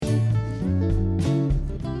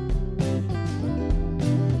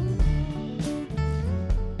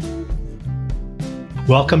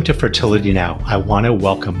Welcome to Fertility Now. I want to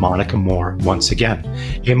welcome Monica Moore once again.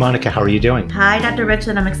 Hey, Monica, how are you doing? Hi, Dr.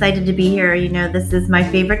 Richland. I'm excited to be here. You know, this is my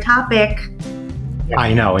favorite topic.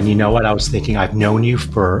 I know. And you know what? I was thinking I've known you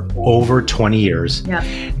for over 20 years. Yep.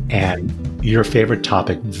 And your favorite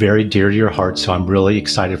topic, very dear to your heart. So I'm really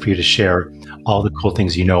excited for you to share all the cool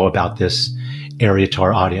things you know about this area to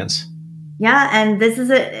our audience. Yeah, and this is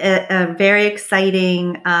a very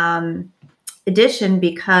exciting edition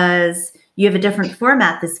because you have a different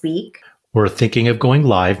format this week. We're thinking of going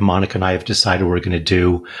live. Monica and I have decided we're going to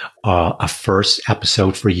do a first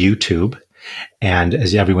episode for YouTube. And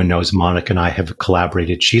as everyone knows, Monica and I have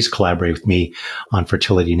collaborated. She's collaborated with me on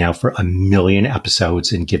Fertility Now for 1 million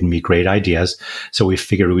episodes and given me great ideas. So we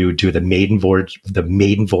figured we would do the maiden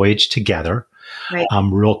voyage together. Right.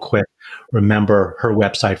 Real quick, remember her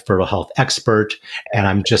website, Fertile Health Expert. And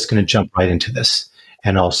I'm just going to jump right into this.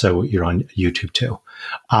 And also you're on YouTube too.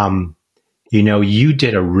 You know, you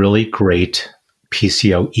did a really great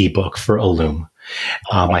PCO ebook for Illume.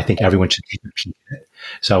 I think everyone should take a peek at it.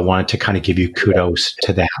 So I wanted to kind of give you kudos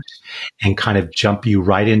to that and kind of jump you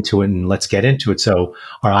right into it, and let's get into it. So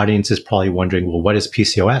our audience is probably wondering, well, what is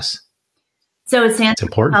PCOS? So it stands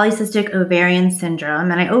for polycystic ovarian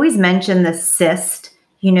syndrome. And I always mention the cyst,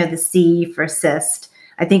 you know, the C for cyst.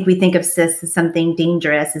 I think we think of cysts as something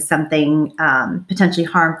dangerous, as something potentially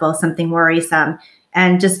harmful, something worrisome.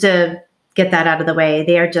 And just to get that out of the way,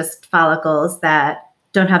 they are just follicles that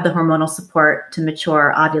don't have the hormonal support to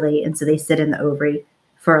mature, ovulate, and so they sit in the ovary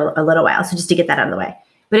for a little while. So just to get that out of the way.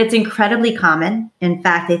 But it's incredibly common. In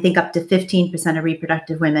fact, I think up to 15% of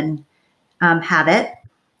reproductive women have it.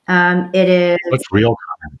 It is. It's real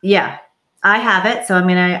common. Yeah, I have it. So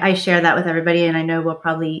I share that with everybody, and I know we'll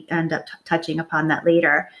probably end up touching upon that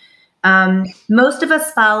later. Most of us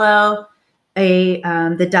follow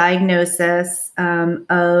the diagnosis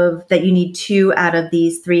of that you need 2 out of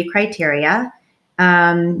these 3 criteria.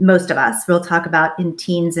 Most of us, we'll talk about in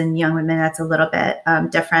teens and young women, that's a little bit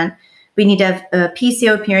different. We need to have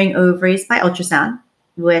PCO appearing ovaries by ultrasound,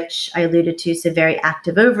 which I alluded to, so very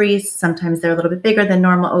active ovaries. Sometimes they're a little bit bigger than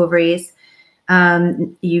normal ovaries.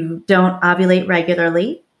 You don't ovulate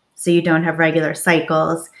regularly, so you don't have regular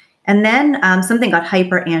cycles. And then something called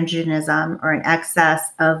hyperandrogenism, or an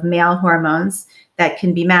excess of male hormones that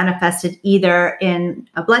can be manifested either by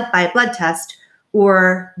a blood test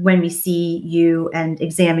or when we see you and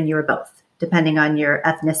examine you, or both, depending on your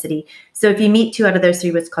ethnicity. So if you meet 2 out of those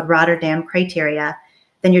 3, what's called Rotterdam criteria,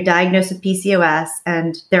 then you're diagnosed with PCOS.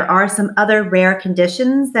 And there are some other rare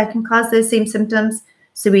conditions that can cause those same symptoms.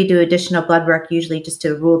 So we do additional blood work usually just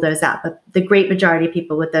to rule those out. But the great majority of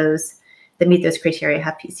people with those that meet those criteria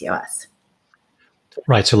have PCOS.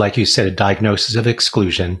 Right. So like you said, a diagnosis of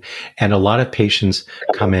exclusion. And a lot of patients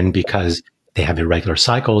come in because they have irregular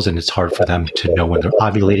cycles and it's hard for them to know when they're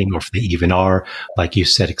ovulating, or if they even are. Like you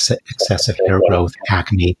said, excessive hair growth,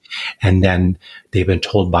 acne. And then they've been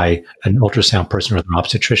told by an ultrasound person or their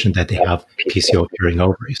obstetrician that they have PCO appearing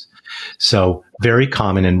ovaries. So very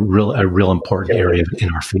common and a real important area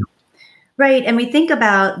in our field. Right. And we think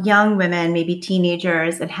about young women, maybe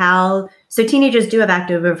teenagers, and so teenagers do have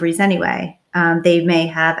active ovaries anyway. They may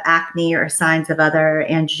have acne or signs of other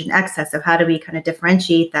androgen excess. So how do we kind of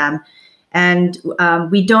differentiate them? And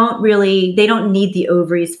they don't need the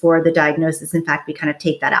ovaries for the diagnosis. In fact, we kind of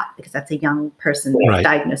take that out because that's a young person's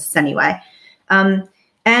diagnosis anyway.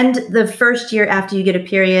 And the first year after you get a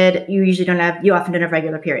period, you often don't have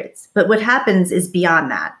regular periods. But what happens is beyond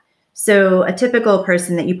that. So a typical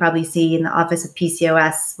person that you probably see in the office of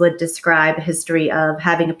PCOS would describe a history of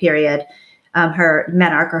having a period, her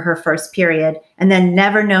menarche or her first period, and then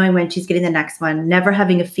never knowing when she's getting the next one, never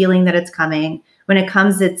having a feeling that it's coming. When it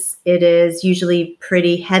comes, it is usually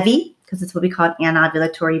pretty heavy because it's what we call an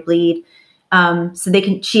anovulatory bleed.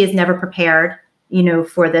 She is never prepared,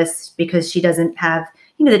 for this because she doesn't have,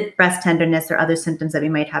 the breast tenderness or other symptoms that we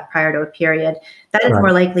might have prior to a period. That is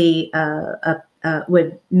more likely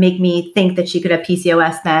would make me think that she could have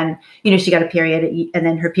PCOS than, she got a period and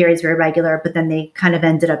then her periods were irregular, but then they kind of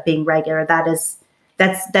ended up being regular.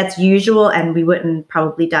 That's usual, and we wouldn't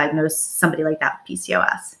probably diagnose somebody like that with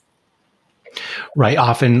PCOS. Right.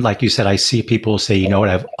 Often, like you said, I see people say, you know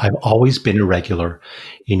what, I've always been irregular.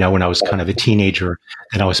 When I was kind of a teenager,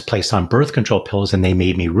 and I was placed on birth control pills and they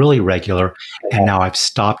made me really regular. And now I've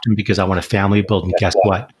stopped them because I want a family build. And guess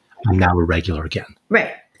what? I'm now irregular again.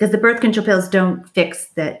 Right. Because the birth control pills don't fix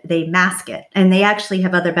that, they mask it. And they actually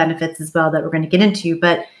have other benefits as well that we're going to get into.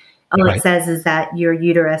 But all it says is that your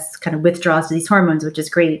uterus kind of withdraws to these hormones, which is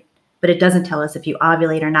great. But it doesn't tell us if you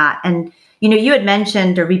ovulate or not. And you had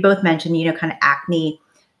mentioned, or we both mentioned, kind of acne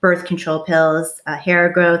birth control pills, hair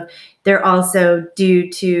growth. They're also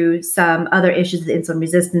due to some other issues with insulin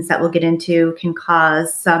resistance that we'll get into, can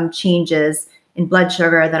cause some changes in blood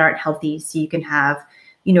sugar that aren't healthy. So you can have,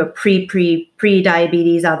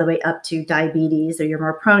 pre-diabetes all the way up to diabetes, or you're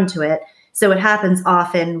more prone to it. So what happens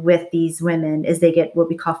often with these women is they get what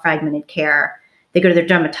we call fragmented care. They go to their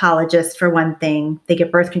dermatologist for one thing. They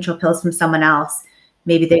get birth control pills from someone else.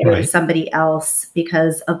 Maybe they go to somebody else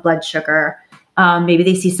because of blood sugar. Maybe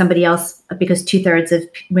they see somebody else because 2/3 of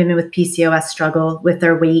women with PCOS struggle with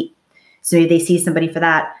their weight. So maybe they see somebody for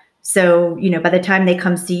that. So, by the time they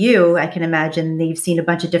come see you, I can imagine they've seen a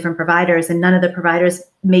bunch of different providers, and none of the providers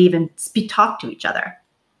may even talk to each other.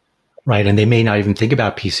 Right. And they may not even think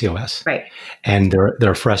about PCOS. Right. And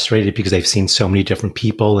they're frustrated because they've seen so many different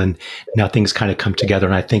people and nothing's kind of come together.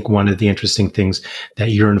 And I think one of the interesting things that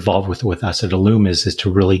you're involved with us at Ellume is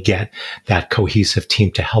to really get that cohesive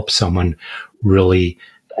team to help someone really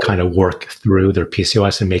kind of work through their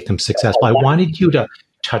PCOS and make them successful. I wanted you to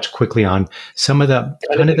touch quickly on some of the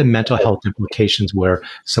kind of the mental health implications where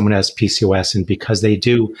someone has PCOS, and because they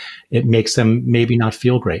do, it makes them maybe not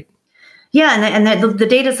feel great. Yeah, and the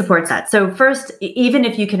data supports that. So first, even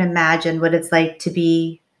if you can imagine what it's like to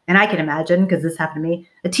be, and I can imagine because this happened to me,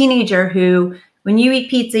 a teenager who, when you eat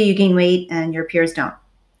pizza, you gain weight and your peers don't.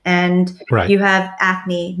 And you have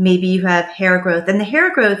acne, maybe you have hair growth. And the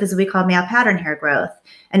hair growth is what we call male pattern hair growth.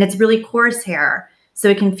 And it's really coarse hair. So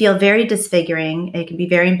it can feel very disfiguring. It can be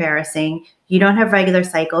very embarrassing. You don't have regular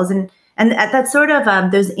cycles. And that sort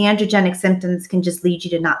of, those androgenic symptoms can just lead you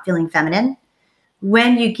to not feeling feminine.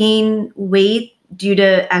 When you gain weight due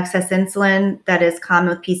to excess insulin that is common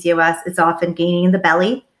with PCOS, it's often gaining in the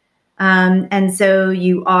belly. And so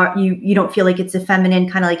you don't feel like it's a feminine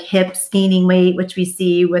kind of like hips gaining weight, which we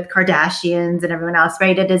see with Kardashians and everyone else,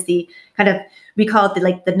 right? It is the kind of, we call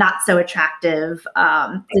it the not so attractive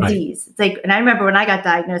disease. It's like, and I remember when I got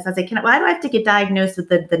diagnosed, I was like, why do I have to get diagnosed with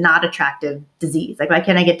the not attractive disease? Like, why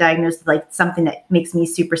can't I get diagnosed with like something that makes me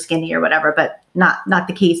super skinny or whatever, but not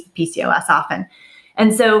the case with PCOS often.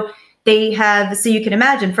 And so so you can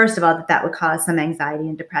imagine, first of all, that would cause some anxiety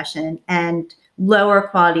and depression and lower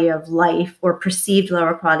quality of life, or perceived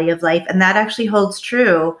lower quality of life. And that actually holds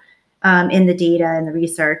true in the data and the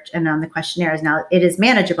research and on the questionnaires. Now, it is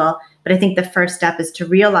manageable, but I think the first step is to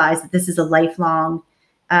realize that this is a lifelong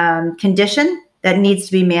condition that needs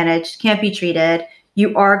to be managed, can't be treated.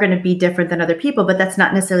 You are going to be different than other people, but that's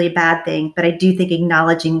not necessarily a bad thing. But I do think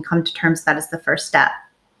acknowledging and come to terms with that is the first step.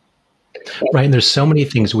 Right. And there's so many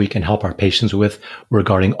things we can help our patients with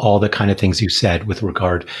regarding all the kind of things you said with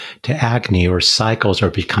regard to acne or cycles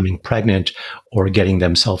or becoming pregnant or getting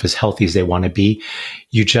themselves as healthy as they want to be.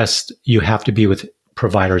 You have to be with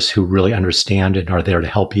providers who really understand and are there to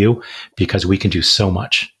help you, because we can do so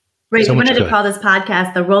much. Right. We wanted to call this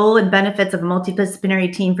podcast The Role and Benefits of a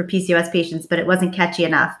Multidisciplinary Team for PCOS Patients, but it wasn't catchy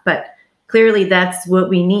enough. But clearly that's what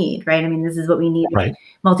we need, right? I mean, this is what we need. Right.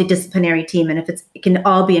 Multidisciplinary team. And if it can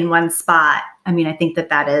all be in one spot, I mean, I think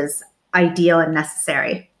that is ideal and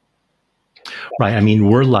necessary. Right. I mean,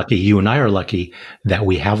 we're lucky, you and I are lucky that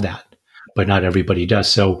we have that, but not everybody does.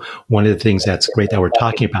 So one of the things that's great that we're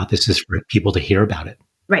talking about this is for people to hear about it.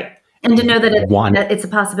 Right. And to know that it's a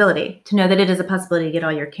possibility, to know that it is a possibility to get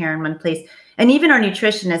all your care in one place. And even our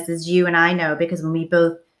nutritionists, as you and I know, because when we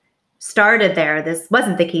both started there, this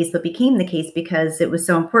wasn't the case, but became the case because it was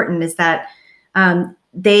so important, is that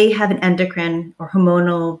they have an endocrine or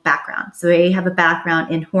hormonal background. So they have a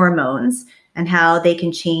background in hormones and how they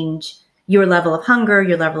can change your level of hunger,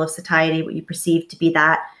 your level of satiety, what you perceive to be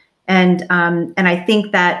that. And I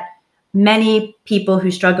think that many people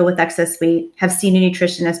who struggle with excess weight have seen a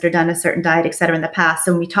nutritionist or done a certain diet, et cetera, in the past.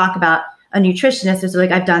 So when we talk about a nutritionist, it's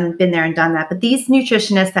like, I've been there and done that. But these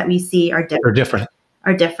nutritionists that we see are different.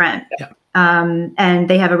 Yeah. And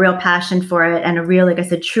they have a real passion for it and a real, like I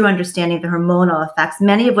said, true understanding of the hormonal effects,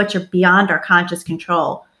 many of which are beyond our conscious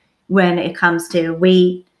control when it comes to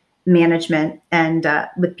weight management and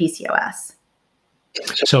with PCOS.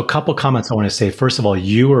 So a couple comments I want to say. First of all,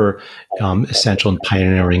 you were essential in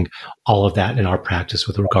pioneering all of that in our practice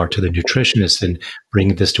with regard to the nutritionist and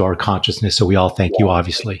bringing this to our consciousness. So we all thank you,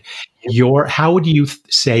 obviously. How would you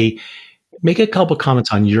say, make a couple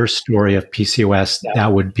comments on your story of PCOS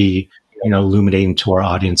that would be, illuminating to our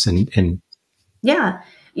audience and yeah.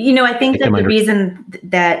 I think that the reason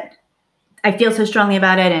that I feel so strongly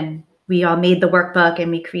about it, and we all made the workbook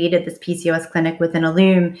and we created this PCOS clinic within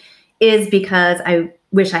Ellume, is because I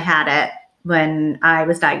wish I had it when I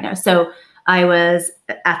was diagnosed. So I was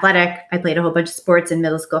athletic. I played a whole bunch of sports in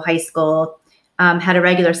middle school, high school, had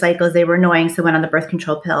irregular cycles. They were annoying. So went on the birth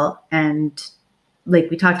control pill and,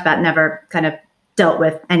 like we talked about, never kind of dealt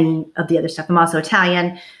with any of the other stuff. I'm also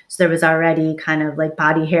Italian, so there was already kind of like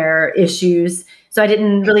body hair issues. So I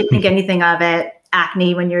didn't really think anything of it.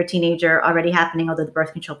 Acne when you're a teenager already happening, although the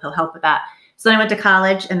birth control pill helped with that. So then I went to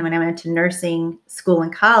college, and when I went to nursing school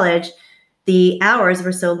in college, the hours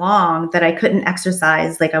were so long that I couldn't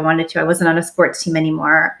exercise like I wanted to. I wasn't on a sports team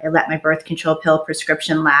anymore. I let my birth control pill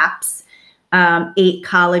prescription lapse. Ate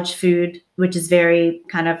college food, which is very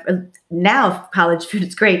kind of, now college food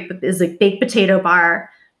is great, but it's like baked potato bar,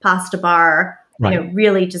 pasta bar, Right.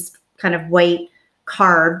 really just kind of white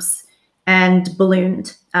carbs, and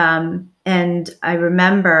ballooned. And I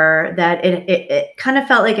remember that it kind of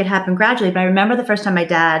felt like it happened gradually, but I remember the first time my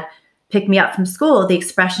dad picked me up from school, the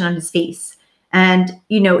expression on his face. And,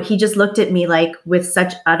 he just looked at me like with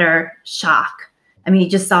such utter shock. I mean, he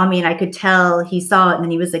just saw me and I could tell he saw it. And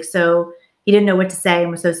then he was like, he didn't know what to say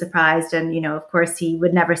and was so surprised. And, of course, he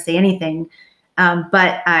would never say anything.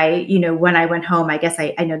 But when I went home, I guess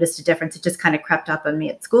I noticed a difference. It just kind of crept up on me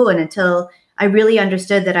at school. And until I really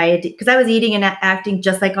understood that because I was eating and acting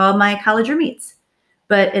just like all my college roommates,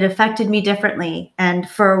 but it affected me differently. And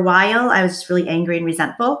for a while, I was just really angry and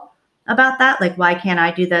resentful about that. Like, why can't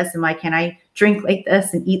I do this? And why can't I drink like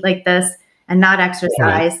this and eat like this and not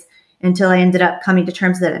exercise? Right. Until I ended up coming to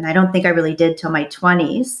terms with it. And I don't think I really did till my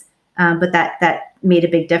 20s. But that made a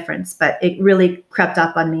big difference. But it really crept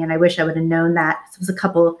up on me. And I wish I would have known that. It was a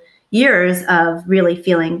couple years of really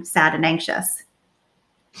feeling sad and anxious.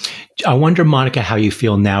 I wonder, Monica, how you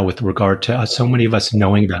feel now with regard to so many of us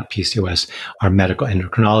knowing about PCOS, our medical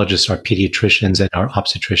endocrinologists, our pediatricians, and our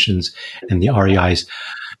obstetricians, and the REIs,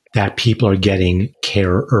 that people are getting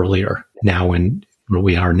care earlier now, and where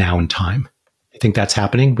we are now in time. I think that's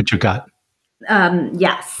happening. What's your gut?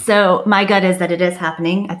 Yes. So my gut is that it is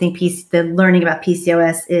happening. I think the learning about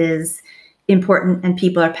PCOS is important and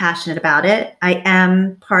people are passionate about it. I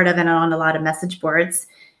am part of and on a lot of message boards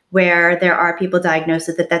where there are people diagnosed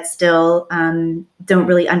with it that still don't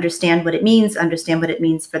really understand what it means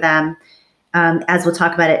for them. As we'll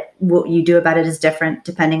talk about it, what you do about it is different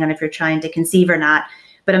depending on if you're trying to conceive or not.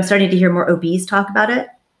 But I'm starting to hear more OBs talk about it.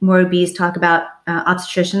 More OBs talk about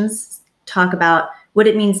obstetricians, talk about what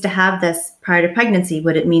it means to have this prior to pregnancy,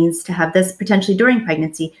 what it means to have this potentially during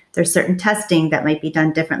pregnancy. There's certain testing that might be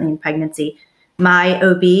done differently in pregnancy. My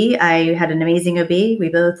OB, I had an amazing OB. We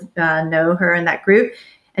both know her in that group.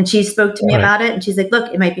 And she spoke to me about it. And she's like,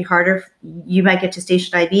 look, it might be harder. You might get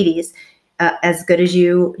gestational diabetes as good as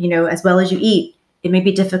as well as you eat. It may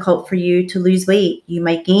be difficult for you to lose weight. You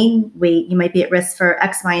might gain weight. You might be at risk for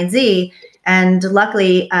X, Y, and Z. And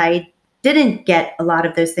luckily, I didn't get a lot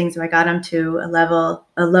of those things where I got them to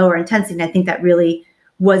a lower intensity. And I think that really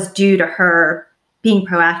was due to her being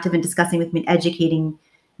proactive and discussing with me and educating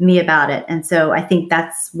me about it. And so I think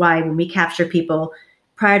that's why when we capture people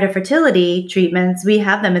prior to fertility treatments, we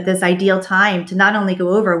have them at this ideal time to not only go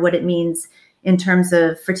over what it means in terms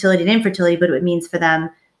of fertility and infertility, but what it means for them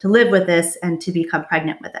to live with this and to become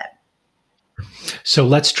pregnant with it. So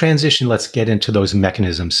let's transition. Let's get into those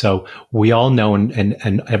mechanisms. So we all know,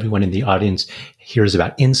 and everyone in the audience hears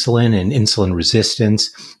about insulin and insulin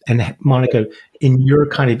resistance. And Monica, in your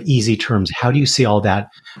kind of easy terms, how do you see all that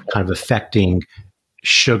kind of affecting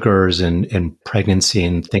sugars and pregnancy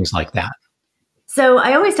and things like that? So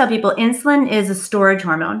I always tell people insulin is a storage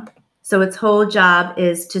hormone. So its whole job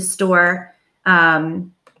is to store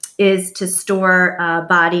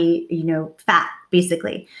body, fat,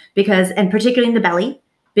 basically, and particularly in the belly,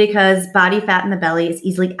 because body fat in the belly is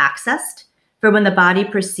easily accessed for when the body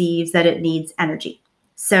perceives that it needs energy.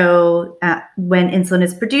 So when insulin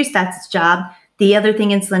is produced, that's its job. The other thing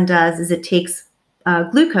insulin does is it takes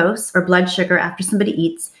glucose or blood sugar after somebody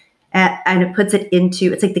eats, and it puts it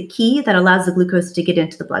into, it's like the key that allows the glucose to get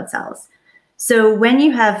into the blood cells. So when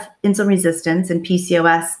you have insulin resistance and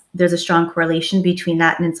PCOS, there's a strong correlation between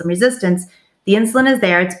that and insulin resistance. The insulin is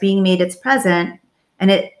there, it's being made, it's present, and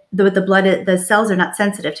the cells are not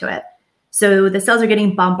sensitive to it. So the cells are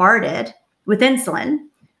getting bombarded with insulin,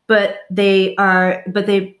 but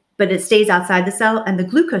it stays outside the cell and the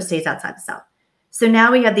glucose stays outside the cell. So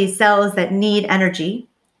now we have these cells that need energy,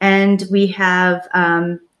 and we have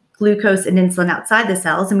glucose and insulin outside the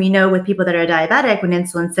cells. And we know with people that are diabetic, when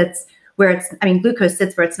insulin sits glucose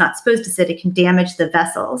sits where it's not supposed to sit, it can damage the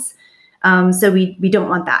vessels. So we don't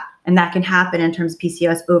want that. And that can happen in terms of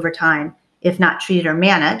PCOS over time, if not treated or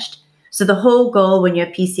managed. So the whole goal when you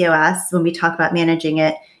have PCOS, when we talk about managing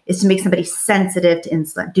it, is to make somebody sensitive to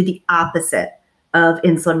insulin, do the opposite of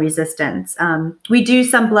insulin resistance. We do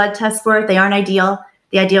some blood tests for it. They aren't ideal.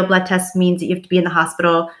 The ideal blood test means that you have to be in the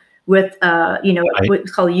hospital with, Right.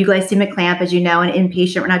 what's called a euglycemic clamp, as you know, an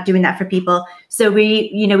inpatient. We're not doing that for people. So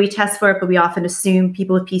we test for it, but we often assume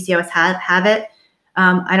people with PCOS have it.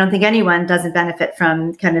 I don't think anyone doesn't benefit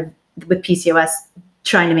from kind of with PCOS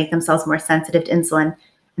trying to make themselves more sensitive to insulin.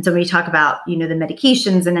 And so when we talk about, the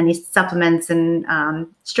medications and any supplements and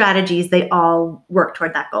strategies, they all work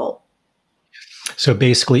toward that goal. So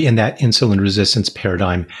basically, in that insulin resistance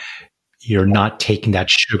paradigm, you're not taking that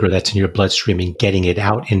sugar that's in your bloodstream and getting it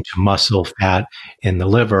out into muscle, fat, in the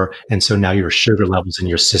liver. And so now your sugar levels in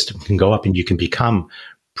your system can go up and you can become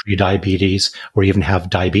pre-diabetes or even have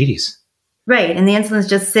diabetes. Right. And the insulin is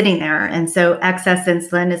just sitting there. And so excess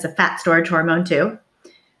insulin is a fat storage hormone too.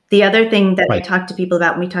 The other thing that I Right. talk to people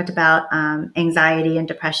about when we talked about anxiety and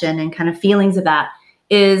depression and kind of feelings of that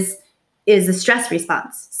is the stress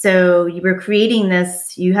response. So you were creating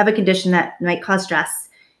this, you have a condition that might cause stress,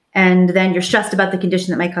 and then you're stressed about the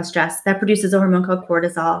condition that might cause stress. That produces a hormone called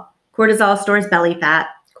cortisol. Cortisol stores belly fat.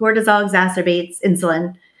 Cortisol exacerbates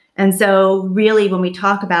insulin. And so really when we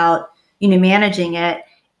talk about, managing it,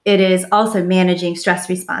 it is also managing stress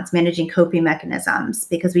response, managing coping mechanisms,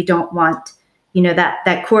 because we don't want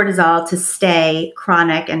that cortisol to stay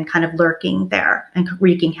chronic and kind of lurking there and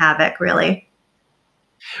wreaking havoc, really.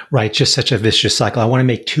 Right. Just such a vicious cycle. I want to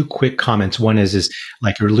make two quick comments. One is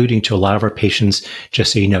like you're alluding to a lot of our patients,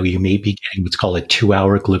 just so you know, you may be getting what's called a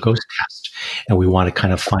 2-hour glucose test. And we want to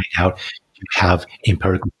kind of find out if you have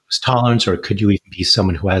impaired glucose tolerance, or could you even be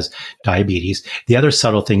someone who has diabetes? The other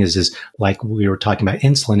subtle thing is like we were talking about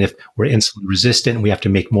insulin, if we're insulin resistant, we have to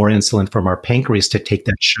make more insulin from our pancreas to take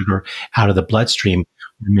that sugar out of the bloodstream.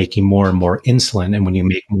 We're making more and more insulin. And when you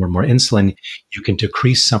make more and more insulin, you can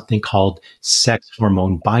decrease something called sex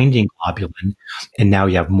hormone binding globulin. And now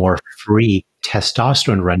you have more free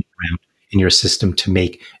testosterone running around in your system to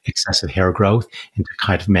make excessive hair growth and to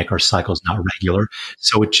kind of make our cycles not regular.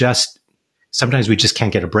 So sometimes we just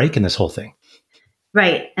can't get a break in this whole thing.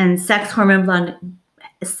 Right. And sex hormone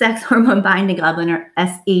binding globulin, or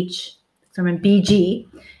SH, hormone BG,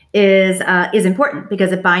 is important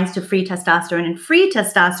because it binds to free testosterone, and free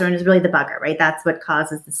testosterone is really the bugger, right? That's what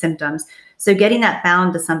causes the symptoms. So getting that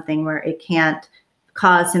bound to something where it can't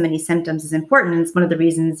cause so many symptoms is important. And it's one of the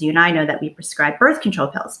reasons you and I know that we prescribe birth control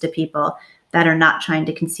pills to people that are not trying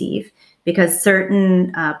to conceive, because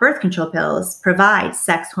certain birth control pills provide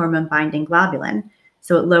sex hormone binding globulin.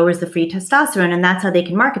 So it lowers the free testosterone, and that's how they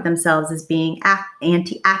can market themselves as being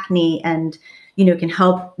anti-acne and can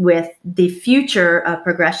help with the future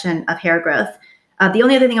progression of hair growth. The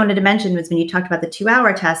only other thing I wanted to mention was when you talked about the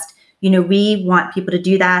 2-hour test, we want people to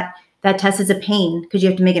do that. That test is a pain because you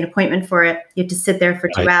have to make an appointment for it. You have to sit there for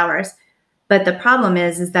 2 hours. But the problem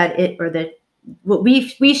is that what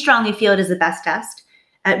we strongly feel it is the best test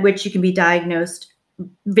at which you can be diagnosed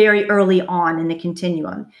very early on in the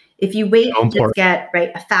continuum. If you wait to get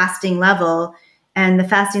a fasting level, and the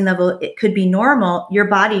fasting level, it could be normal, your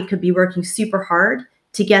body could be working super hard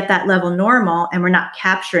to get that level normal, and we're not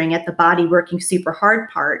capturing it, the body working super hard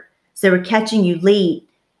part. So we're catching you late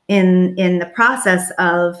in the process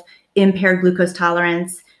of impaired glucose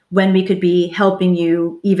tolerance, when we could be helping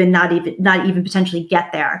you not even potentially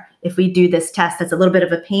get there if we do this test that's a little bit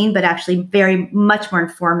of a pain, but actually very much more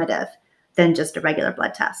informative than just a regular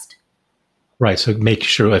blood test. Right. So make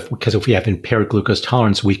sure because if we have impaired glucose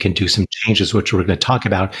tolerance, we can do some changes, which we're going to talk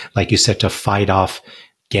about, like you said, to fight off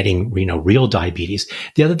getting, real diabetes.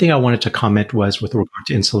 The other thing I wanted to comment was with regard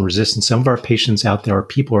to insulin resistance. Some of our patients out there, or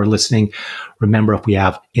people who are listening, remember if we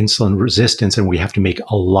have insulin resistance and we have to make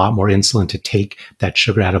a lot more insulin to take that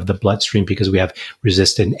sugar out of the bloodstream because we have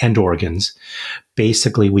resistant end organs,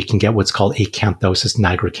 basically we can get what's called acanthosis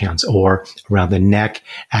nigricans, or around the neck,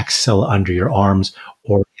 axilla under your arms,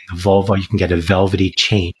 or in the vulva, you can get a velvety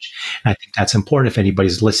change. And I think that's important if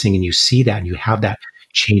anybody's listening and you see that and you have that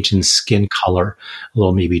change in skin color, a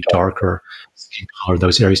little maybe darker skin color,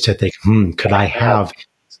 those areas, to think, could I have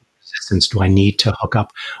resistance? Do I need to hook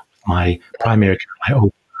up with my primary care, my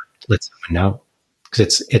OB, to let someone know?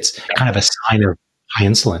 Because it's kind of a sign of high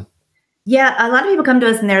insulin. Yeah, a lot of people come to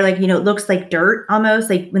us and they're like, it looks like dirt almost,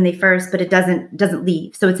 like when they first, but it doesn't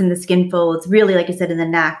leave. So it's in the skin folds, really, like you said, in the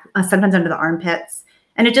neck, sometimes under the armpits.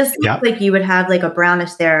 And it just looks like you would have like a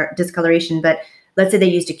brownish discoloration, but let's say they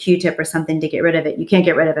used a Q-tip or something to get rid of it. You can't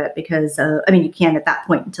get rid of it because, you can at that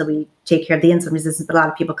point until we take care of the insulin resistance, but a lot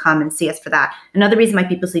of people come and see us for that. Another reason why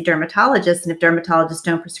people see dermatologists, and if dermatologists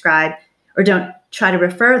don't prescribe or don't try to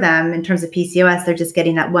refer them in terms of PCOS, they're just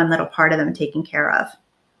getting that one little part of them taken care of.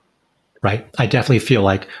 Right. I definitely feel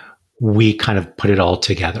like we kind of put it all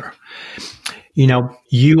together.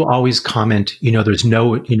 You always comment, there's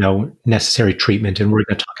no, necessary treatment, and we're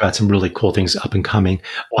going to talk about some really cool things up and coming.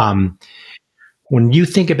 When you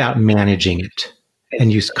think about managing it,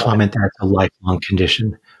 and you comment that it's a lifelong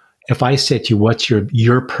condition, if I said to you, what's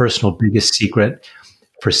your personal biggest secret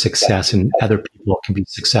for success, and other people can be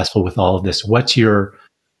successful with all of this, what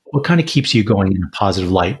kind of keeps you going in a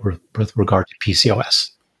positive light with regard to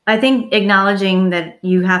PCOS? I think acknowledging that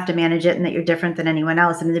you have to manage it and that you're different than anyone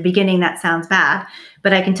else. And in the beginning, that sounds bad,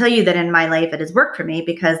 but I can tell you that in my life, it has worked for me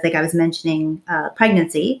because, like I was mentioning,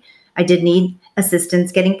 pregnancy, I did need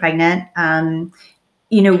assistance getting pregnant.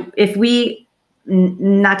 If we,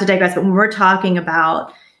 not to digress, but when we're talking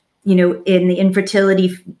about, in the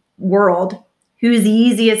infertility world, who's the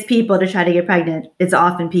easiest people to try to get pregnant? It's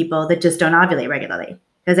often people that just don't ovulate regularly,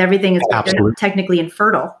 because everything is they're not technically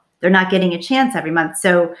infertile. They're not getting a chance every month.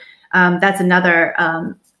 So that's another,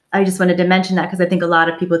 I just wanted to mention that because I think a lot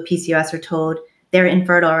of people with PCOS are told they're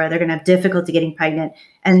infertile or they're going to have difficulty getting pregnant,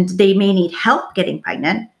 and they may need help getting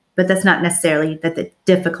pregnant, but that's not necessarily the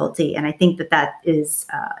difficulty. And I think that is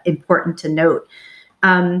important to note.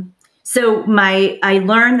 So I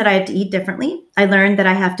learned that I have to eat differently. I learned that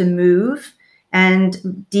I have to move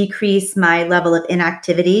and decrease my level of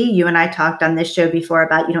inactivity. You and I talked on this show before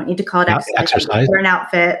about you don't need to call it exercise or an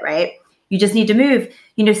outfit, right? You just need to move.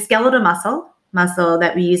 Skeletal muscle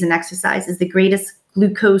that we use in exercise is the greatest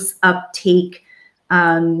glucose uptake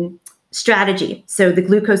strategy. So the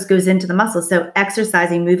glucose goes into the muscle. So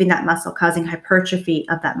exercising, moving that muscle, causing hypertrophy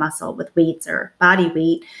of that muscle with weights or body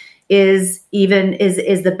weight is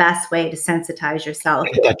the best way to sensitize yourself.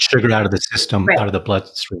 Get that sugar out of the system, right, out of the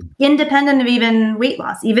bloodstream. Independent of even weight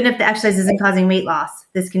loss. Even if the exercise isn't causing weight loss,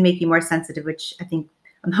 this can make you more sensitive, which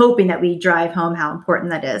I'm hoping that we drive home how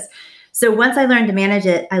important that is. So once I learned to manage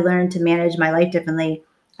it, I learned to manage my life differently.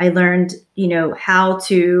 I learned, how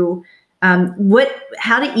to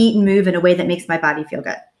eat and move in a way that makes my body feel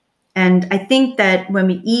good. And I think that when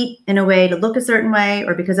we eat in a way to look a certain way,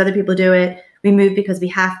 or because other people do it, we move because we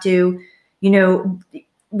have to, I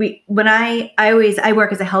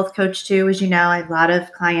work as a health coach too, as you know. I have a lot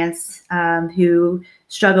of clients who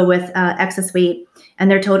struggle with excess weight,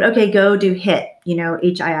 and they're told, okay, go do HIIT,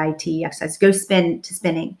 HIIT exercise, go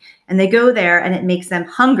spinning. And they go there and it makes them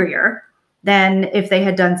hungrier than if they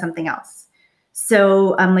had done something else.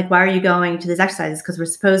 So I'm like, why are you going to this exercise? Because we're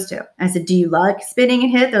supposed to. And I said, do you like spinning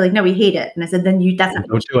and HIIT? They're like, no, we hate it. And I said, then that's not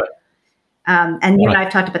don't do it. And you and I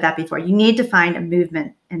have talked about that before. You need to find a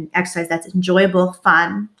movement and exercise that's enjoyable,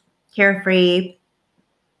 fun, carefree.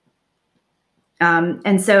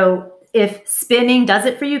 And so if spinning does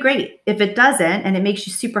it for you, great. If it doesn't, and it makes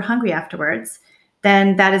you super hungry afterwards,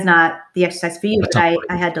 then that is not the exercise for you. But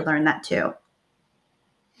I had to learn that too.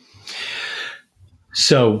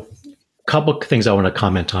 So a couple of things I want to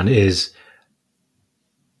comment on is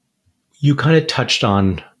you kind of touched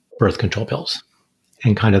on birth control pills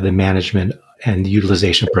and kind of the management and the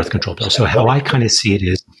utilization of birth control pills. So how I kind of see it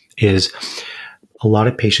is a lot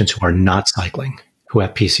of patients who are not cycling, who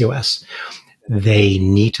have PCOS, they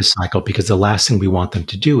need to cycle because the last thing we want them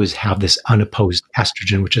to do is have this unopposed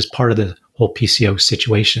estrogen, which is part of the whole PCOS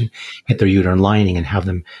situation, hit their uterine lining and have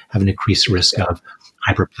them have an increased risk of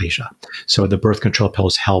hyperplasia. So the birth control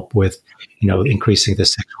pills help with, increasing the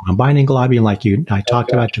sexual non-binding globulin, like you and I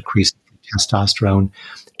talked about, decreasing testosterone,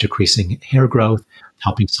 decreasing hair growth,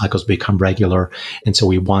 helping cycles become regular. And so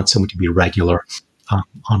we want someone to be regular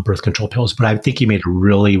on birth control pills. But I think you made a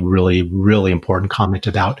really, really, really important comment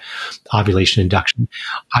about ovulation induction.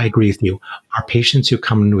 I agree with you. Our patients who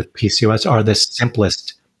come in with PCOS are the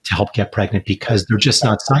simplest to help get pregnant because they're just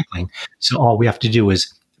not cycling. So all we have to do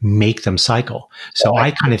is make them cycle. So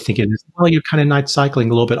I kind of think it is, well, you're kind of not cycling,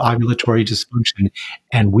 a little bit ovulatory dysfunction,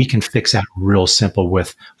 and we can fix that real simple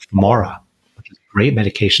with Femara, which is a great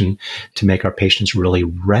medication to make our patients really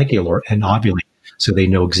regular and ovulate so they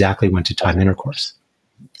know exactly when to time intercourse.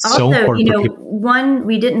 Also, one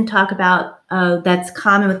we didn't talk about that's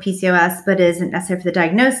common with PCOS, but isn't necessary for the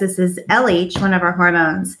diagnosis is LH, one of our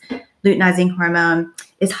hormones, luteinizing hormone,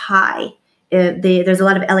 is high. There's a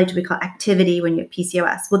lot of LH we call activity when you have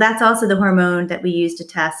PCOS. Well, that's also the hormone that we use to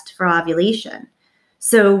test for ovulation.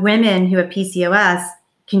 So women who have PCOS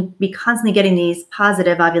can be constantly getting these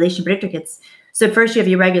positive ovulation predictor kits. So first you have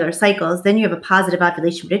your regular cycles, then you have a positive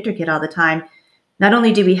ovulation predictor kit all the time. Not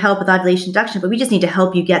only do we help with ovulation induction, but we just need to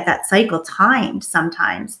help you get that cycle timed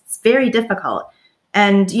sometimes. It's very difficult.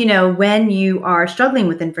 And, when you are struggling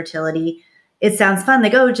with infertility, it sounds fun,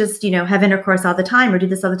 like, oh, just, have intercourse all the time or do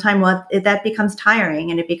this all the time. Well, that becomes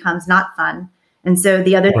tiring and it becomes not fun. And so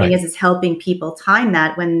the other thing is helping people time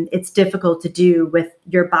that when it's difficult to do with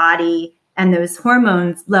your body and those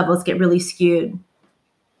hormone levels get really skewed.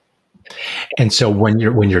 And so when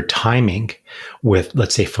you're timing with,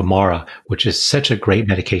 let's say, Femara, which is such a great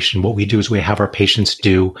medication, what we do is we have our patients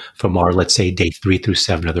do Femara, let's say day 3 through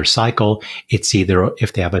 7 of their cycle. It's either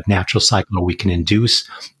if they have a natural cycle or we can induce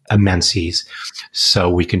a menses. So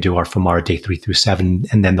we can do our Femara day 3 through 7,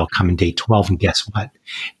 and then they'll come in day 12. And guess what?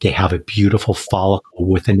 They have a beautiful follicle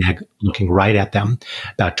with an egg looking right at them,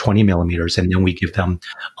 about 20 millimeters. And then we give them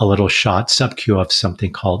a little shot sub-Q of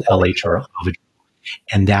something called LH or Ovidrel.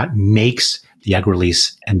 And that makes the egg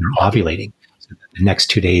release, and they're ovulating. So the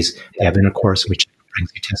next 2 days, they have intercourse, which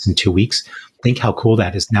pregnancy test in 2 weeks. Think how cool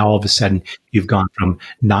that is. Now, all of a sudden, you've gone from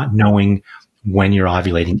not knowing when you're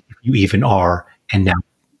ovulating, if you even are, and now,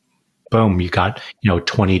 boom, you got,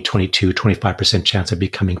 20, 22, 25% chance of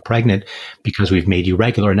becoming pregnant because we've made you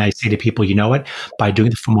regular. And I say to people, you know what? By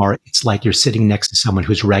doing the Femara, it's like you're sitting next to someone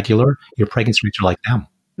who's regular. Your pregnancy rates are like them.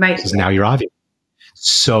 Right. Because now you're ovulating.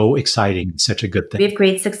 So exciting. Such a good thing. We have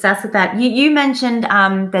great success with that. You mentioned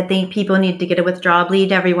that people need to get a withdrawal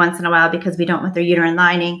bleed every once in a while because we don't want their uterine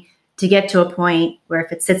lining to get to a point where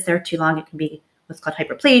if it sits there too long, it can be what's called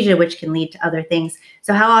hyperplasia, which can lead to other things.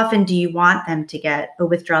 So how often do you want them to get a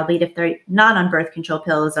withdrawal bleed if they're not on birth control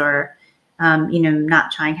pills or,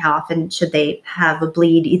 not trying? How often should they have a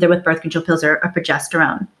bleed either with birth control pills or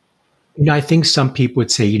progesterone? I think some people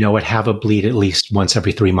would say, have a bleed at least once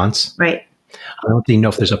every 3 months. Right. I don't think know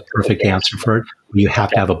if there's a perfect answer for it. You have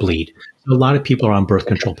to have a bleed. So a lot of people are on birth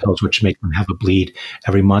control pills, which make them have a bleed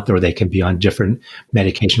every month, or they can be on different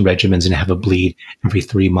medication regimens and have a bleed every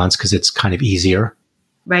 3 months because it's kind of easier.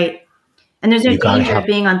 Right. And there's no danger of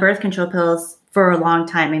being on birth control pills for a long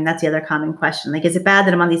time. I mean, that's the other common question. Like, is it bad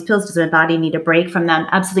that I'm on these pills? Does my body need a break from them?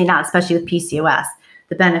 Absolutely not, especially with PCOS.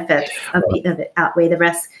 The benefits of it outweigh the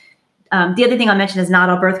risks. The other thing I'll mention is not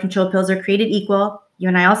all birth control pills are created equal. You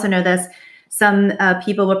and I also know this. Some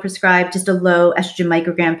people will prescribe just a low estrogen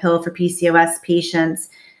microgram pill for PCOS patients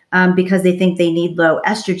because they think they need low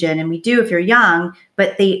estrogen. And we do if you're young,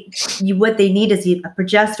 but what they need is a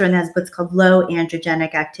progesterone that has what's called low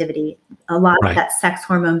androgenic activity, a lot of that sex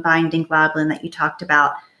hormone binding globulin that you talked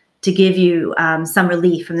about to give you some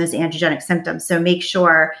relief from those androgenic symptoms. So make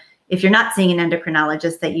sure if you're not seeing an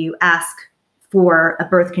endocrinologist that you ask for a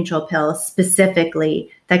birth control pill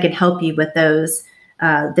specifically that can help you with those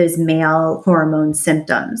male hormone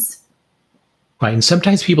symptoms. Right. And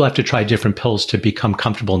sometimes people have to try different pills to become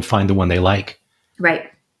comfortable and find the one they like. Right.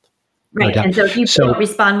 Right. And so if you don't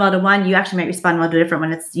respond well to one, you actually might respond well to a different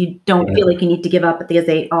one. You don't feel like you need to give up because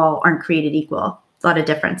they all aren't created equal. It's a lot of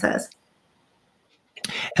differences.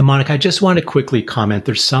 And Monica, I just want to quickly comment.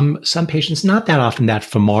 There's some patients, not that often, that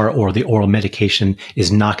Femara or the oral medication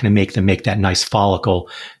is not going to make them make that nice follicle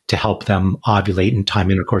to help them ovulate in time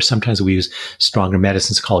intercourse. Sometimes we use stronger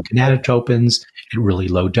medicines called gonadotropins at really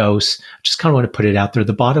low dose. I just kind of want to put it out there.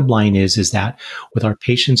 The bottom line is that with our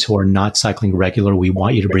patients who are not cycling regular, we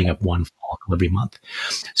want you to bring up one follicle every month.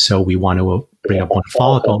 So we want to bring up one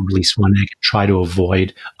follicle, release one egg, and try to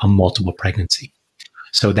avoid a multiple pregnancy.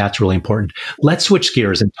 So that's really important. Let's switch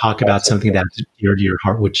gears and talk about something that's dear to your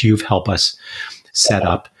heart, which you've helped us set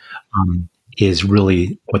up, is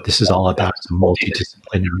really what this is all about, is a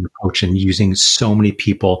multidisciplinary approach and using so many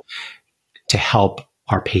people to help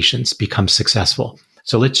our patients become successful.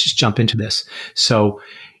 So let's just jump into this. So,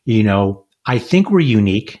 I think we're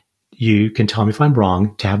unique. You can tell me if I'm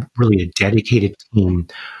wrong, to have really a dedicated team.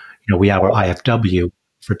 We have our IFW,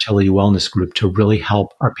 Fertility Wellness Group, to really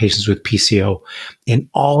help our patients with PCO in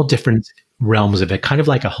all different realms of it, kind of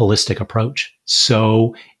like a holistic approach.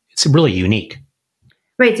 So it's really unique.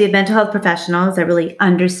 Right. So you have mental health professionals that really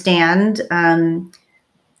understand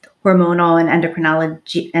hormonal and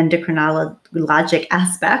endocrinologic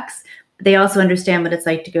aspects. They also understand what it's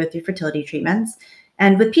like to go through fertility treatments.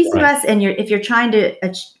 And with PCOS, and if you're trying to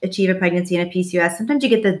achieve a pregnancy in a PCOS, sometimes you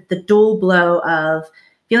get the dual blow of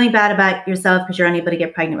feeling bad about yourself because you're unable to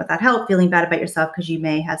get pregnant without help, feeling bad about yourself because you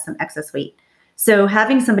may have some excess weight. So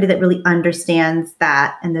having somebody that really understands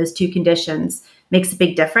that and those two conditions makes a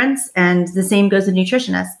big difference. And the same goes with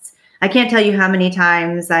nutritionists. I can't tell you how many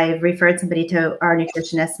times I've referred somebody to our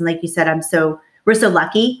nutritionist. And like you said, we're so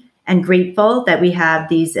lucky and grateful that we have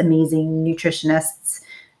these amazing nutritionists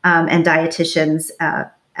and dietitians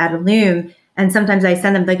at Illume. And sometimes I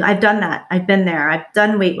send them like, I've done that. I've been there. I've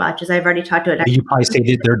done Weight Watchers. I've already talked to it. You probably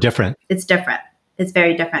say they're different. It's different. It's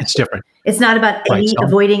very different. It's different. It's not about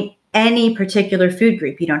avoiding any particular food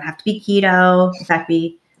group. You don't have to be keto. In fact,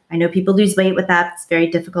 I know people lose weight with that. It's very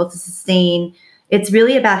difficult to sustain. It's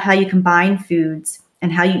really about how you combine foods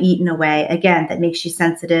and how you eat in a way, again, that makes you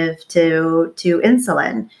sensitive to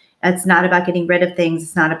insulin. It's not about getting rid of things.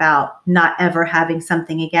 It's not about not ever having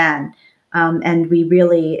something again. And we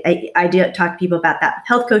really, I do talk to people about that with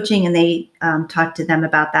health coaching, and they talk to them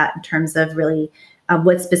about that in terms of really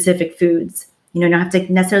what specific foods. You don't have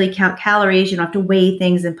to necessarily count calories. You don't have to weigh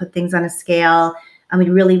things and put things on a scale. And we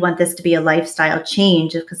really want this to be a lifestyle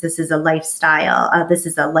change, because this is a lifestyle. This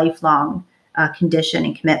is a lifelong condition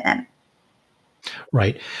and commitment.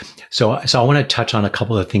 Right. So I want to touch on a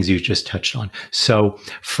couple of things you just touched on. So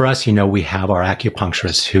for us, we have our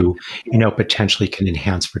acupuncturists who, potentially can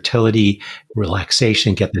enhance fertility,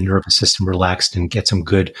 relaxation, get the nervous system relaxed, and get some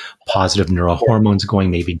good positive neurohormones going,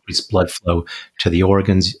 maybe increase blood flow to the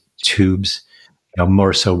organs, tubes,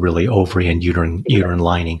 more so really ovary and uterine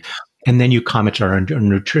lining. And then you comment our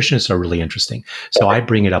nutritionists are really interesting. So I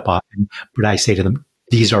bring it up often, but I say to them,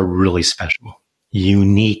 these are really special,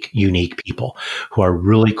 unique people who are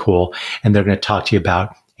really cool. And they're going to talk to you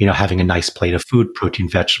about, having a nice plate of food, protein,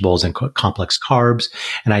 vegetables, and complex carbs.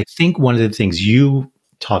 And I think one of the things you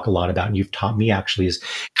talk a lot about, and you've taught me actually, is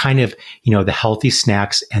kind of, the healthy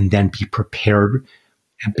snacks, and then be prepared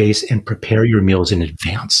and prepare your meals in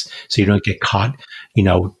advance, so you don't get caught,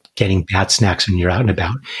 getting bad snacks when you're out and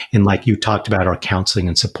about. And like you talked about, our counseling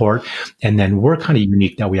and support. And then we're kind of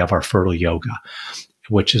unique that we have our fertile yoga,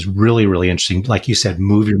 which is really, really interesting. Like you said,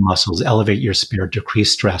 move your muscles, elevate your spirit,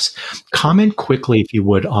 decrease stress. Comment quickly, if you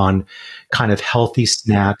would, on kind of healthy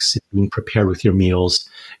snacks, being prepared with your meals,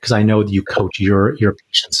 because I know that you coach your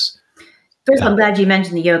patients. First, I'm glad you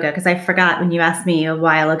mentioned the yoga, because I forgot when you asked me a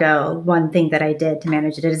while ago, one thing that I did to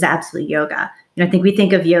manage it is absolutely yoga. I think we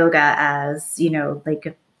think of yoga as,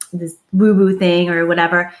 like this woo-woo thing or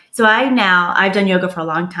whatever. So I've done yoga for a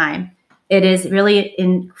long time. It is really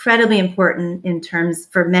incredibly important in terms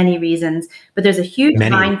for many reasons, but there's a huge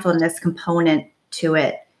mindfulness component to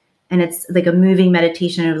it. And it's like a moving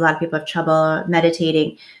meditation. A lot of people have trouble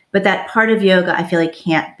meditating, but that part of yoga, I feel like,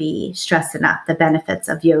 can't be stressed enough, the benefits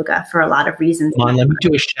of yoga, for a lot of reasons. Let me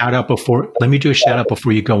do a shout out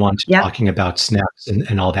before you go on to talking about snacks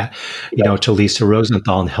and all that. To Lisa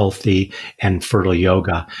Rosenthal, and Healthy and Fertile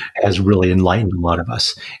Yoga has really enlightened a lot of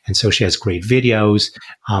us. And so she has great videos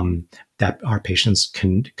that our patients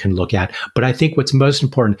can look at. But I think what's most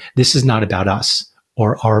important, this is not about us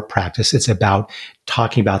or our practice. It's about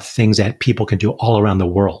talking about things that people can do all around the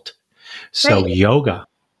world. So yoga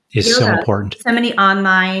is so important. So many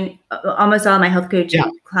online, almost all of my health coaching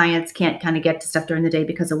clients can't kind of get to stuff during the day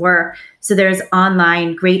because of work. So there's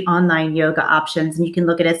great online yoga options. And you can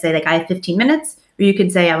look at it, say, like, I have 15 minutes, or you can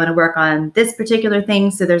say, I want to work on this particular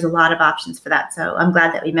thing. So there's a lot of options for that. So I'm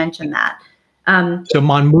glad that we mentioned that. So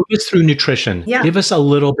Mon, move us through nutrition. Give us a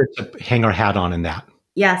little bit to hang our hat on in that.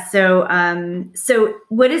 Yeah. So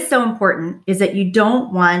what is so important is that you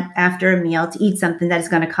don't want, after a meal, to eat something that is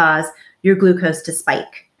going to cause your glucose to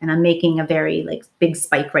spike. And I'm making a very big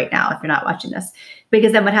spike right now if you're not watching this,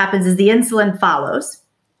 because then what happens is the insulin follows.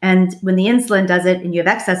 And when the insulin does it and you have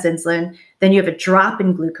excess insulin, then you have a drop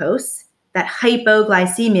in glucose. That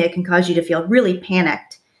hypoglycemia can cause you to feel really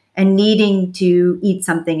panicked and needing to eat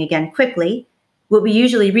something again quickly. What we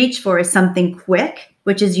usually reach for is something quick,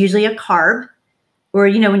 which is usually a carb. Or,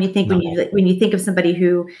 when you think of somebody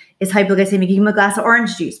who is hypoglycemic, you give them a glass of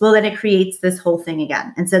orange juice. Well, then it creates this whole thing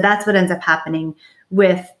again. And so that's what ends up happening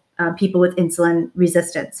with people with insulin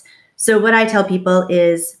resistance. So what I tell people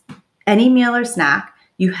is, any meal or snack,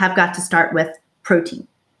 you have got to start with protein.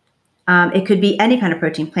 It could be any kind of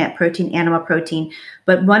protein, plant protein, animal protein.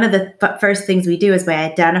 But one of the first things we do is we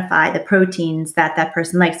identify the proteins that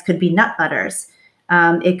person likes. Could be nut butters.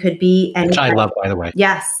 It could be which I love, by the way.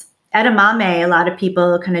 Yes. Edamame, a lot of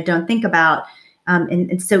people kind of don't think about, and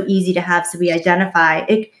it's so easy to have. So we identify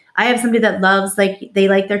it. I have somebody that loves, they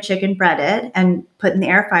like their chicken breaded and put in the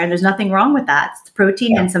air fryer, and there's nothing wrong with that. It's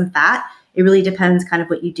protein and some fat. It really depends kind of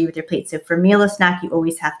what you do with your plate. So for meal or snack, you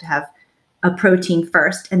always have to have a protein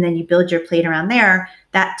first, and then you build your plate around there.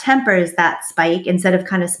 That tempers that spike. Instead of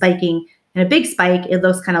kind of spiking in a big spike, it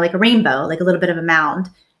looks kind of like a rainbow, like a little bit of a mound.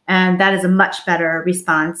 And that is a much better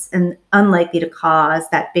response and unlikely to cause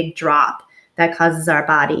that big drop that causes our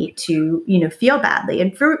body to, feel badly.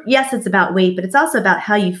 And yes, it's about weight, but it's also about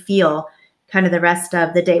how you feel kind of the rest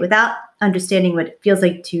of the day. Without understanding what it feels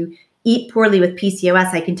like to eat poorly with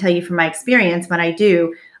PCOS, I can tell you from my experience, when I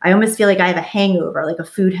do, I almost feel like I have a hangover, like a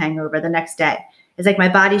food hangover the next day. It's like my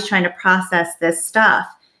body's trying to process this stuff.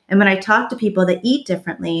 And when I talk to people that eat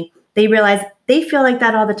differently, they realize they feel like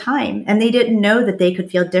that all the time. And they didn't know that they could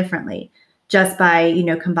feel differently just by,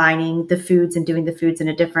 combining the foods and doing the foods in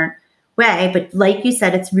a different way. But like you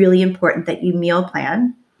said, it's really important that you meal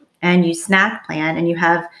plan and you snack plan and you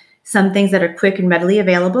have some things that are quick and readily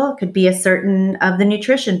available. It could be a certain of the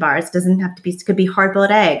nutrition bars. Doesn't have to be, it could be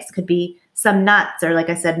hard-boiled eggs, could be some nuts, or like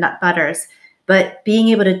I said, nut butters. But being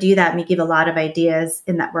able to do that, and we give a lot of ideas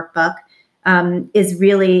in that workbook,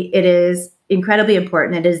 it is incredibly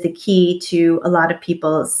important. It is the key to a lot of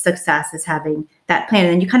people's success, is having that plan.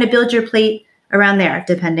 And then you kind of build your plate around there,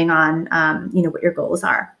 depending on, what your goals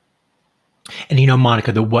are. And,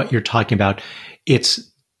 Monica, what you're talking about, it's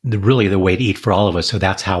really the way to eat for all of us. So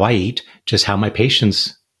that's how I eat, just how my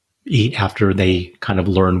patients eat after they kind of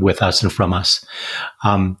learn with us and from us.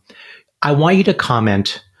 I want you to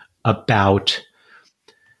comment about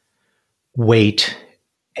weight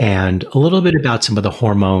and a little bit about some of the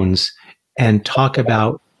hormones, and talk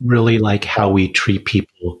about really like how we treat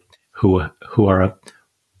people who are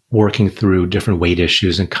working through different weight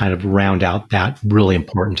issues, and kind of round out that really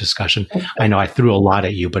important discussion. I know I threw a lot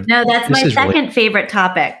at you, but no, that's my second favorite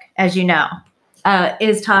topic, as you know,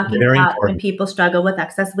 is talking about when people struggle with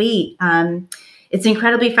excess weight. It's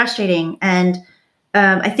incredibly frustrating. And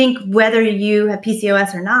I think whether you have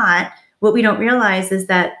PCOS or not, what we don't realize is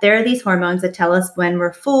that there are these hormones that tell us when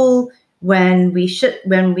we're full, when we should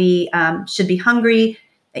be hungry.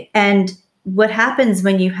 And what happens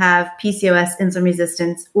when you have PCOS, insulin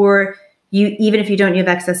resistance, or even if you don't have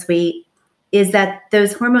excess weight, is that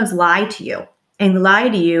those hormones lie to you, and lie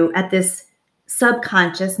to you at this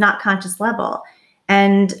subconscious, not conscious level.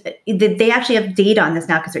 And they actually have data on this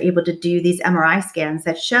now, because they're able to do these MRI scans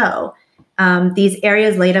that show these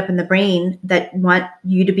areas light up in the brain that want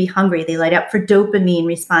you to be hungry. They light up for dopamine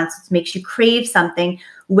response, which makes you crave something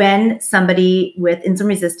when somebody with insulin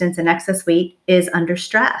resistance and excess weight is under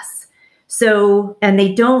stress. So, and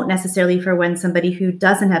they don't necessarily for when somebody who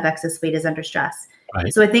doesn't have excess weight is under stress.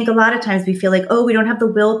 Right. So I think a lot of times we feel like, oh, we don't have the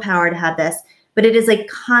willpower to have this, but it is like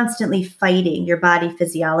constantly fighting your body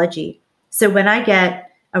physiology. So when I get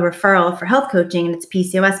a referral for health coaching and it's a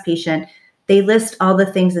PCOS patient, they list all the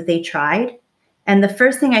things that they tried. And the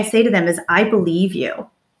first thing I say to them is, I believe you.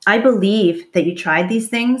 I believe that you tried these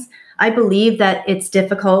things. I believe that it's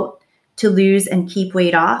difficult to lose and keep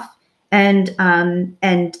weight off. And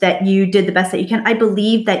that you did the best that you can. I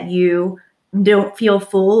believe that you don't feel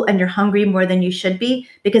full and you're hungry more than you should be,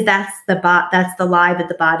 because that's the lie that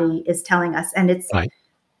the body is telling us. And it's right.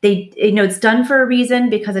 It's done for a reason,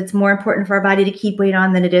 because it's more important for our body to keep weight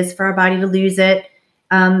on than it is for our body to lose it.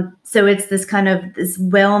 So it's this kind of this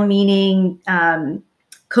well-meaning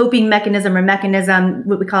coping mechanism,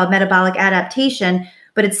 what we call a metabolic adaptation.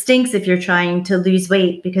 But it stinks if you're trying to lose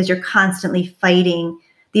weight, because you're constantly fighting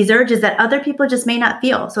these urges that other people just may not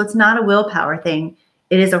feel. So it's not a willpower thing.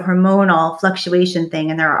 It is a hormonal fluctuation thing.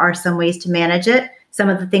 And there are some ways to manage it. Some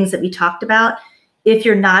of the things that we talked about. If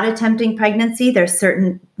you're not attempting pregnancy, there's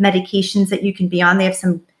certain medications that you can be on. They have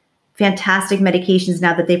some fantastic medications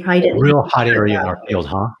now that they probably didn't. Real hot area in our field,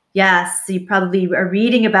 huh? Yes. So you probably are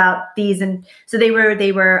reading about these. And so they're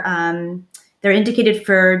indicated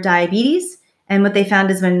for diabetes. And what they found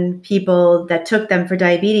is when people that took them for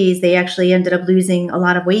diabetes, they actually ended up losing a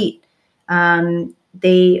lot of weight. One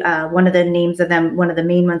of the names of them, one of the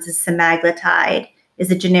main ones is semaglutide, is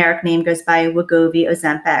a generic name, goes by Wegovy,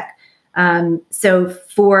 Ozempic. So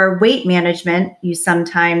for weight management, you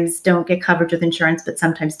sometimes don't get coverage with insurance, but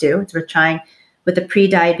sometimes do. It's worth trying. With the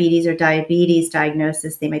pre-diabetes or diabetes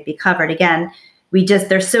diagnosis, they might be covered. Again,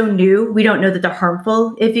 they're so new. We don't know that they're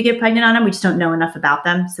harmful if you get pregnant on them. We just don't know enough about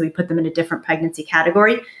them. So we put them in a different pregnancy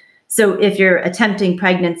category. So if you're attempting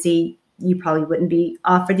pregnancy, you probably wouldn't be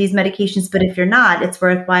offered these medications. But if you're not, it's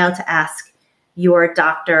worthwhile to ask your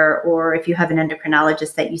doctor, or if you have an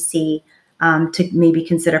endocrinologist that you see, to maybe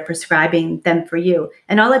consider prescribing them for you.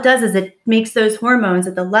 And all it does is it makes those hormones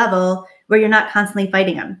at the level where you're not constantly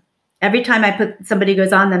fighting them. Every time somebody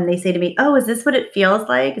goes on them, they say to me, oh, is this what it feels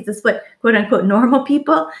like? Is this what quote unquote normal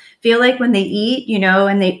people feel like when they eat,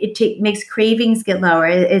 and it makes cravings get lower.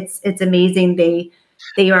 It's amazing. They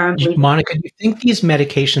are unbelievable. Monica, do you think these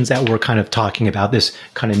medications that we're kind of talking about, this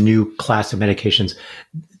kind of new class of medications,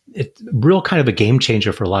 it's real kind of a game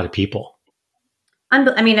changer for a lot of people? The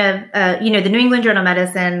New England Journal of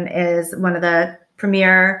Medicine is one of the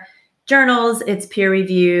premier journals. It's peer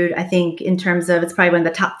reviewed. I think in terms of, it's probably one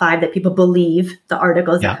of the top 5 that people believe the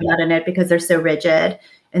articles that come out in it, because they're so rigid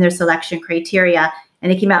in their selection criteria.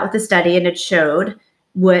 And it came out with a study, and it showed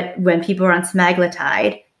when people were on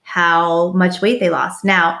semaglutide, how much weight they lost.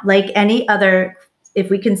 Now, like any other, if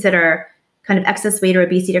we consider kind of excess weight or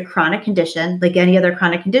obesity a chronic condition, like any other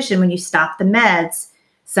chronic condition, when you stop the meds,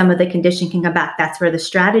 some of the condition can come back. That's where the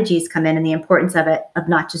strategies come in, and the importance of it, of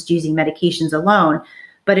not just using medications alone.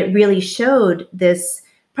 But it really showed this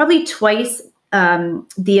probably twice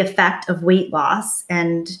the effect of weight loss.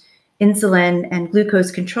 And insulin and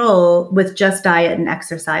glucose control with just diet and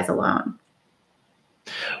exercise alone.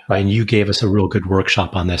 Right. And you gave us a real good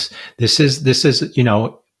workshop on this. This is, you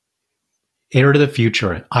know, ear to the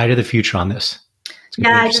future, eye to the future on this.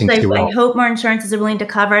 Yeah, I hope more insurances are willing to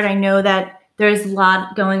cover it. I know that there's a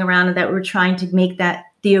lot going around and that we're trying to make that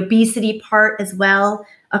the obesity part as well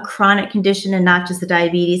a chronic condition and not just the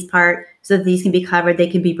diabetes part, so that these can be covered. They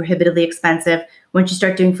can be prohibitively expensive. Once you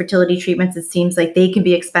start doing fertility treatments, it seems like they can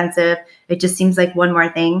be expensive. It just seems like one more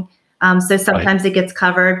thing. So sometimes it gets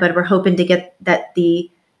covered, but we're hoping to get that the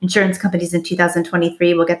insurance companies in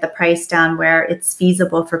 2023 will get the price down where it's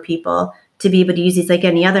feasible for people to be able to use these like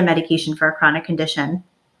any other medication for a chronic condition.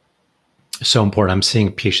 So important. I'm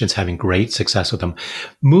seeing patients having great success with them.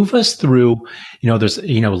 Move us through, you know, there's,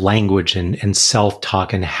 you know, language and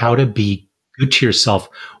self-talk and how to be good to yourself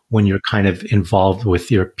when you're kind of involved with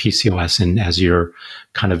your PCOS and as you're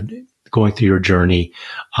kind of going through your journey.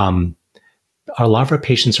 A lot of our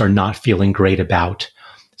patients are not feeling great about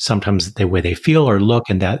sometimes the way they feel or look,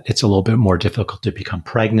 and that it's a little bit more difficult to become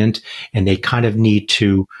pregnant, and they kind of need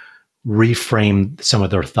to reframe some of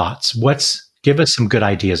their thoughts. Give us some good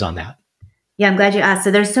ideas on that. Yeah, I'm glad you asked.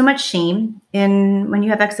 So there's so much shame in when you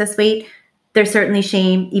have excess weight. There's certainly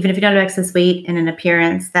shame, even if you don't have excess weight, in an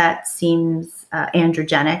appearance that seems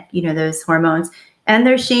androgenic, you know, those hormones. And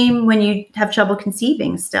there's shame when you have trouble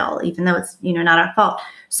conceiving still, even though it's, you know, not our fault.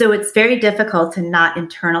 So it's very difficult to not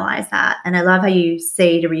internalize that. And I love how you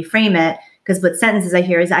say to reframe it, because what sentences I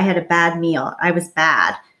hear is, I had a bad meal. I was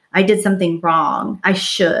bad. I did something wrong. I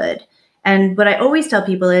should. And what I always tell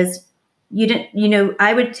people is, you didn't, you know,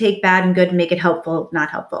 I would take bad and good and make it helpful, not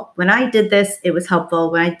helpful. When I did this, it was helpful.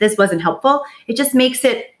 When this wasn't helpful, it just makes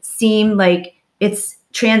it seem like it's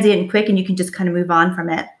transient and quick and you can just kind of move on from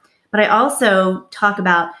it. But I also talk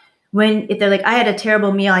about if they're like, I had a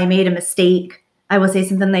terrible meal, I made a mistake, I will say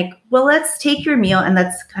something like, well, let's take your meal and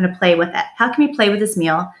let's kind of play with it. How can we play with this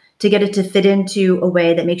meal to get it to fit into a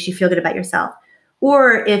way that makes you feel good about yourself?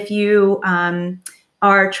 Or if you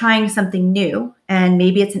are trying something new, and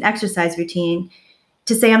maybe it's an exercise routine,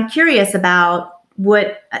 to say, I'm curious about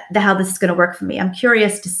how this is going to work for me. I'm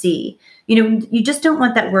curious to see, you know, you just don't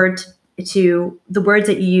want that word to the words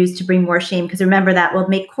that you use to bring more shame, because remember that will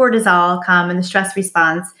make cortisol come and the stress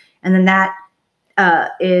response. And then that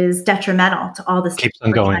is detrimental to all this. Keeps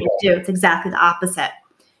them going. It's exactly the opposite.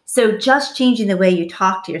 So just changing the way you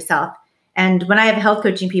talk to yourself. And when I have health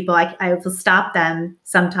coaching people, I will stop them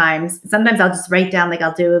sometimes. Sometimes I'll just write down, like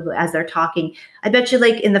I'll do as they're talking. I bet you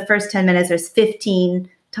like in the first 10 minutes, there's 15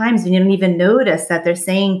 times when you don't even notice that they're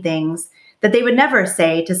saying things that they would never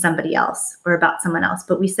say to somebody else or about someone else.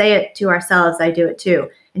 But we say it to ourselves. I do it too.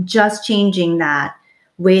 And just changing that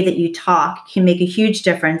way that you talk can make a huge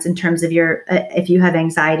difference in terms of if you have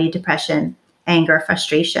anxiety, depression, anger,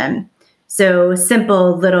 frustration. So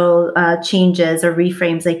simple little changes or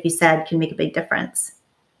reframes, like you said, can make a big difference.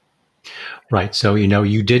 Right. So, you know,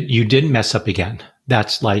 you didn't mess up again.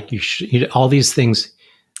 That's like all these things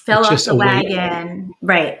fell off the wagon.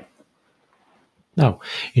 Right. No,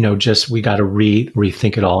 you know, just we got to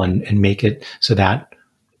rethink it all and make it so that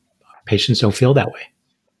patients don't feel that way.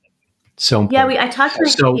 So important. Yeah, I talk to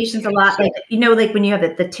my patients a lot. Like, you know, like when you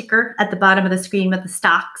have the ticker at the bottom of the screen with the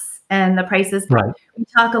stocks and the prices. Right. We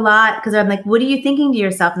talk a lot because I'm like, what are you thinking to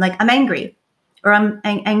yourself? I'm like, I'm angry or I'm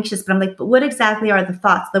anxious, but I'm like, but what exactly are the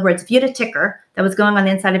thoughts, the words? If you had a ticker that was going on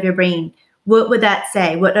the inside of your brain, what would that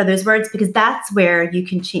say? What are those words? Because that's where you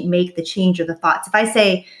can make the change or the thoughts. If I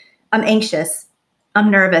say I'm anxious, I'm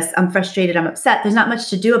nervous, I'm frustrated, I'm upset, there's not much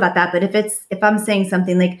to do about that. But if I'm saying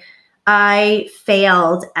something like I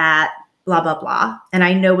failed at blah, blah, blah, and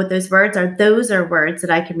I know what those words are words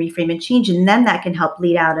that I can reframe and change. And then that can help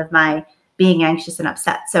lead out of my being anxious and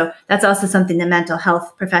upset. So that's also something the mental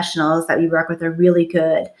health professionals that we work with are really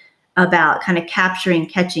good about, kind of capturing,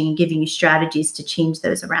 catching, and giving you strategies to change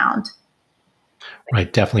those around.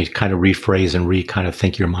 Right. Definitely kind of rephrase and kind of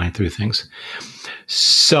think your mind through things.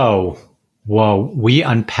 So, whoa, we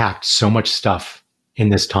unpacked so much stuff in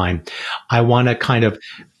this time. I want to kind of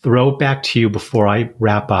throw it back to you before I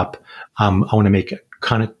wrap up. I want to make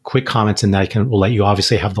kind of quick comments, and then we'll let you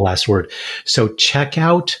obviously have the last word. So check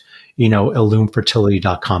out, you know,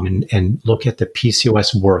 illumefertility.com and look at the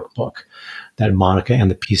PCOS workbook that Monica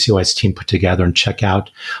and the PCOS team put together, and check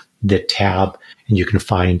out the tab, and you can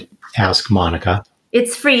find Ask Monica.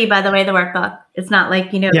 It's free, by the way, the workbook. It's not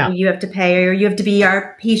like, Yeah. you have to pay or you have to be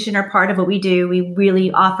our patient or part of what we do. We really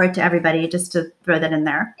offer it to everybody, just to throw that in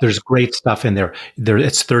there. There's great stuff in there.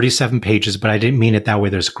 It's 37 pages, but I didn't mean it that way.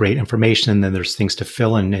 There's great information, and then there's things to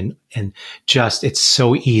fill in, and just, it's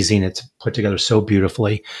so easy, and it's put together so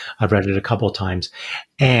beautifully. I've read it a couple of times.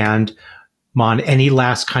 And Mon, any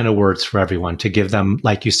last kind of words for everyone to give them,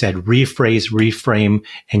 like you said, rephrase, reframe,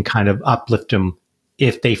 and kind of uplift them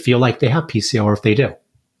if they feel like they have PCO or if they do?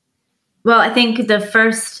 Well, I think the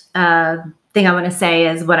first thing I want to say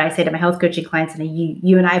is what I say to my health coaching clients, and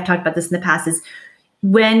you and I have talked about this in the past, is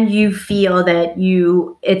when you feel that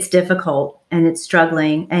it's difficult and it's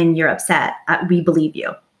struggling and you're upset, we believe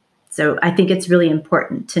you. So I think it's really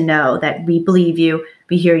important to know that we believe you,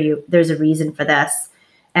 we hear you, there's a reason for this,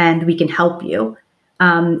 and we can help you.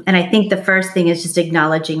 And I think the first thing is just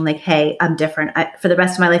acknowledging, like, hey, I'm different. For the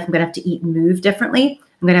rest of my life, I'm going to have to eat and move differently.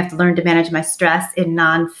 I'm going to have to learn to manage my stress in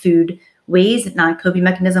non-food ways, non-coping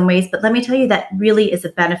mechanism ways. But let me tell you, that really is a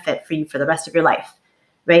benefit for you for the rest of your life,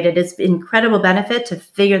 right? It is incredible benefit to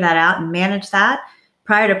figure that out and manage that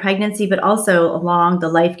prior to pregnancy, but also along the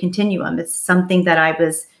life continuum. It's something that I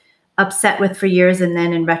was upset with for years, and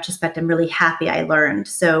then in retrospect, I'm really happy I learned.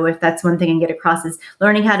 So if that's one thing I can get across, is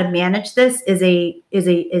learning how to manage this is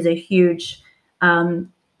a huge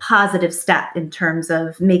positive step in terms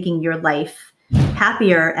of making your life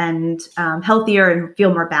happier and healthier and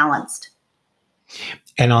feel more balanced.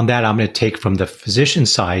 And on that, I'm going to take from the physician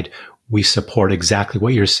side. We support exactly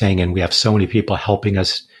what you're saying, and we have so many people helping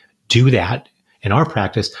us do that in our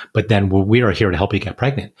practice. But then we are here to help you get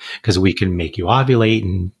pregnant, because we can make you ovulate.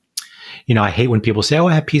 And I hate when people say, "Oh,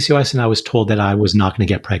 I have PCOS and I was told that I was not going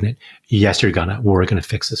to get pregnant." Yes, we're going to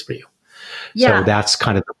fix this for you. Yeah. So that's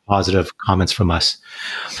kind of the positive comments from us.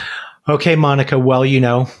 Okay, Monica. Well,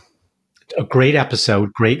 a great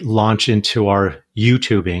episode, great launch into our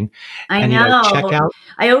YouTubing. I know. Check out.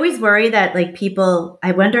 I always worry that I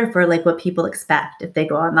wonder for what people expect if they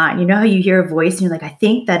go online. You know how you hear a voice and you're like, I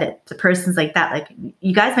think that the person's like that. Like,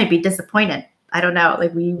 you guys might be disappointed. I don't know.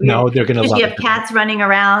 No, they're going to love it. You have cats running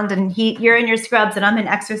around, and you're in your scrubs, and I'm in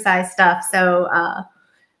exercise stuff. So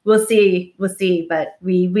we'll see. But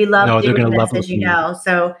we love doing this, as you know.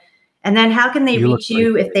 So, and then how can they reach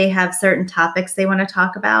you if they have certain topics they want to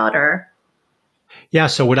talk about, or? Yeah.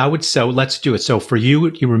 So let's do it. So for you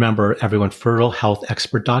remember, everyone,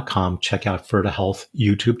 fertilehealthexpert.com. Check out Fertile Health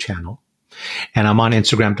YouTube channel. And I'm on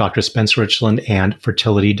Instagram, Dr. Spencer Richland, and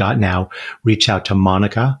fertility.now. Reach out to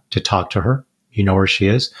Monica to talk to her. You know where she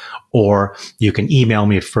is. Or you can email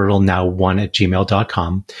me at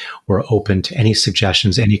fertilenow1@gmail.com. We're open to any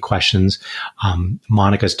suggestions, any questions.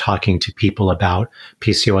 Monica's talking to people about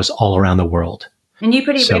PCOS all around the world. And you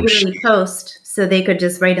pretty regularly post, so they could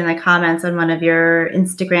just write in the comments on one of your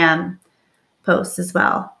Instagram posts as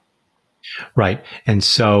well. Right. And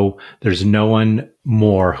so there's no one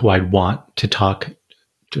more who I'd want to talk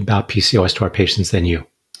about PCOS to our patients than you.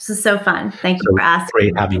 This is so fun. Thank you for asking.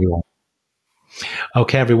 Great having you on.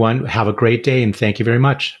 Okay, everyone, have a great day, and thank you very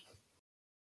much.